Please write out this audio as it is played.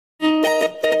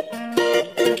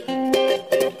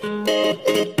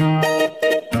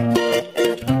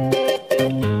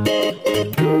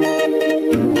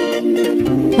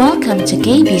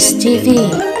KBIZ TV.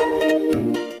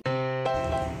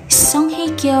 Song Hye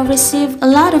Kyo received a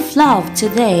lot of love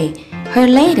today, her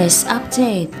latest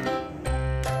update.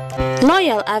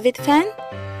 Loyal avid fan,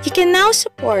 you can now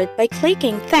support by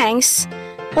clicking thanks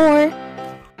or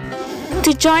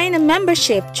to join a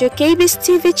membership through KBIZ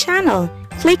TV channel.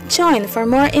 Click join for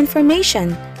more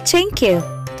information. Thank you.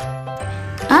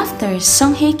 After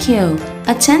Song Hye Kyo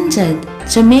attended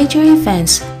the major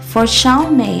events for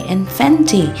Xiaomi and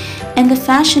Fendi and the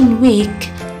Fashion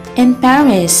Week in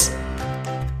Paris,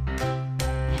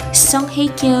 Song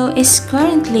Hye Kyo is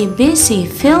currently busy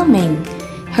filming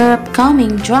her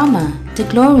upcoming drama, The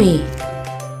Glory.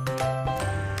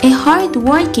 A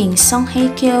hard-working Song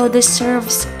Hye Kyo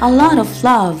deserves a lot of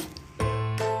love.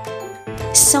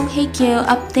 Song Hye Kyo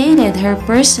updated her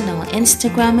personal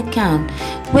Instagram account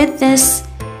with this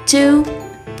to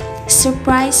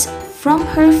surprise from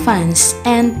her fans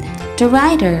and the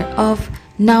writer of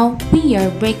Now We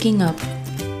Are Breaking Up.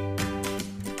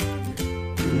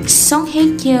 Song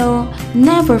Hye Kyo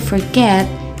never forget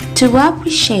to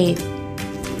appreciate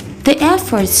the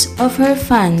efforts of her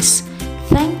fans,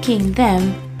 thanking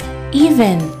them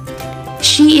even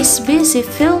she is busy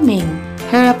filming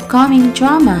her upcoming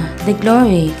drama, The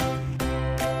Glory.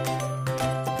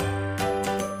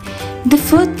 The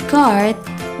food card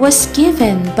was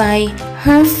given by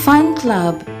her fan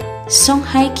club,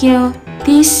 Songhyekyo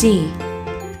DC.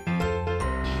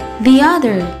 The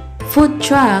other food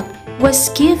truck was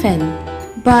given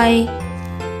by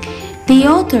the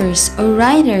authors or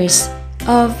writers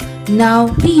of Now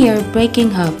We Are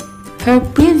Breaking Up, her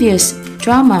previous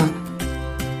drama.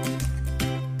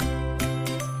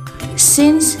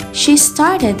 Since she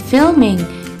started filming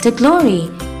The Glory,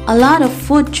 a lot of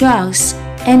food trucks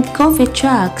and coffee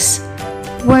trucks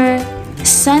were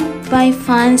sent by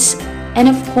fans and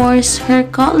of course her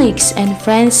colleagues and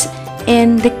friends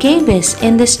in the KBIZ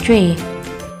industry.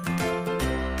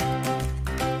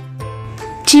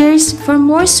 Cheers for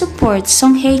more support,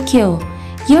 Song Hye Kyo.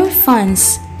 Your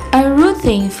fans are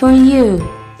rooting for you.